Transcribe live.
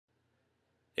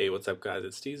Hey, what's up guys?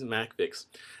 It's Steve's MacFix.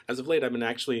 As of late, I've been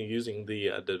actually using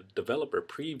the developer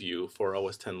preview for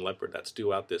OS X Leopard that's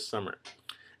due out this summer.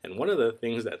 And one of the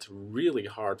things that's really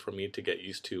hard for me to get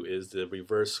used to is the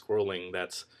reverse scrolling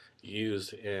that's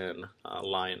used in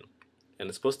Lion. And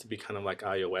it's supposed to be kind of like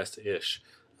iOS-ish.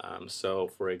 So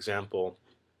for example,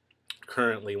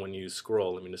 currently when you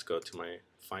scroll, let me just go to my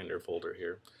Finder folder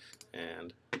here.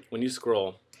 And when you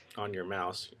scroll on your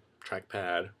mouse,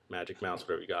 trackpad, magic mouse,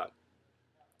 whatever you got,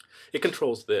 it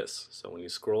controls this. So when you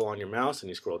scroll on your mouse and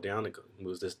you scroll down, it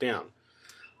moves this down.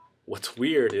 What's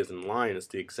weird is in Lion it's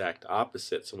the exact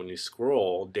opposite. So when you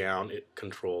scroll down, it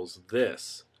controls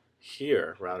this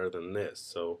here rather than this.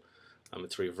 So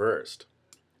it's reversed.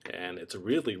 And it's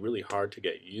really, really hard to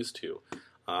get used to.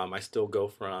 I still go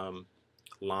from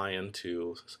Lion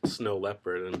to Snow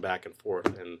Leopard and back and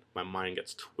forth, and my mind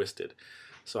gets twisted.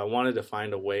 So I wanted to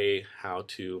find a way how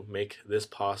to make this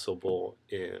possible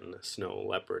in Snow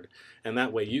Leopard, and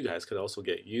that way you guys could also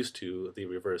get used to the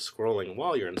reverse scrolling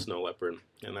while you're in Snow Leopard,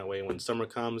 and that way when summer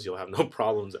comes you'll have no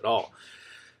problems at all.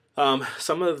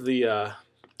 Some of the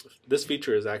this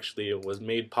feature was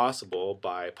made possible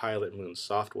by Pilot Moon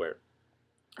software.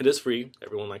 It is free.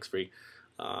 Everyone likes free.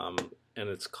 And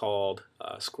it's called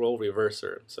Scroll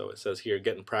Reverser. So it says here,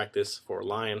 get in practice for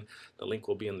Lion. The link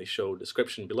will be in the show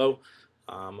description below.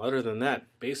 Other than that,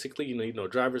 basically you need no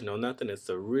drivers, no nothing. It's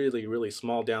a really, really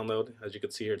small download. As you can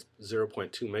see here, it's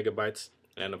 0.2 megabytes.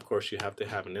 And of course you have to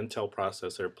have an Intel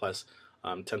processor plus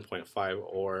 10.5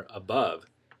 or above.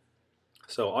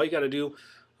 So all you got to do,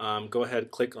 go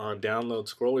ahead, click on download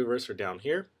Scroll Reverser down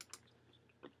here.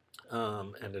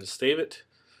 And then save it.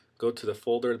 Go to the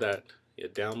folder that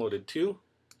it downloaded to,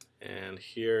 and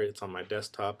here it's on my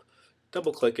desktop.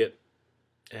 Double click it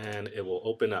and it will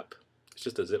open up. It's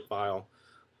just a zip file.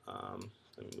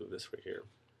 Let me move this right here.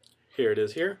 Here it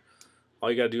is here. All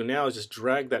you gotta do now is just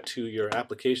drag that to your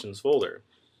applications folder.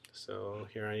 So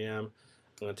here I am.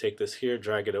 I'm gonna take this here,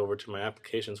 drag it over to my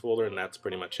applications folder, and that's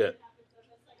pretty much it.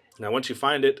 Now once you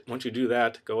find it, once you do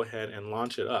that, go ahead and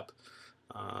launch it up.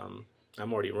 I'm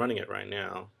already running it right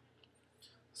now.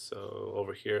 So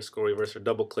over here, Scroll Reverser,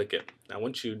 double click it. Now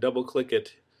once you double click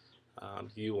it,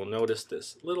 you will notice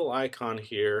this little icon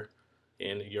here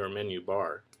in your menu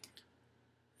bar.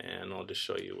 And I'll just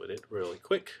show you with it really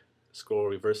quick.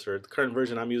 Scroll Reverser, the current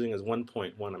version I'm using is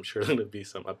 1.1. I'm sure there'll be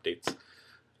some updates.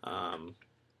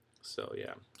 So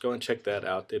yeah, go and check that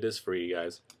out. It is free,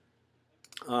 guys.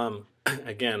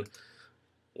 Again,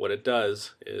 what it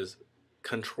does is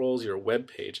controls your web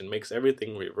page and makes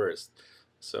everything reversed.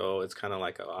 So it's kind of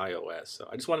like iOS. So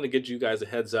I just wanted to give you guys a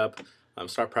heads up.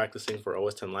 Start practicing for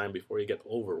OS X Lion before you get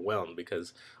overwhelmed,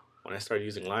 because when I started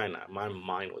using Lion, my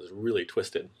mind was really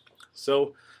twisted.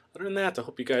 So other than that, I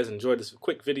hope you guys enjoyed this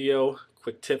quick video,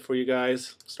 quick tip for you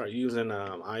guys. Start using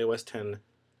iOS 10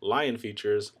 Lion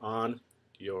features on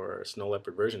your Snow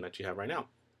Leopard version that you have right now.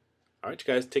 Alright,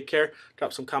 you guys, take care.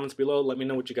 Drop some comments below. Let me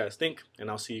know what you guys think, and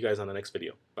I'll see you guys on the next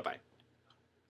video. Bye-bye.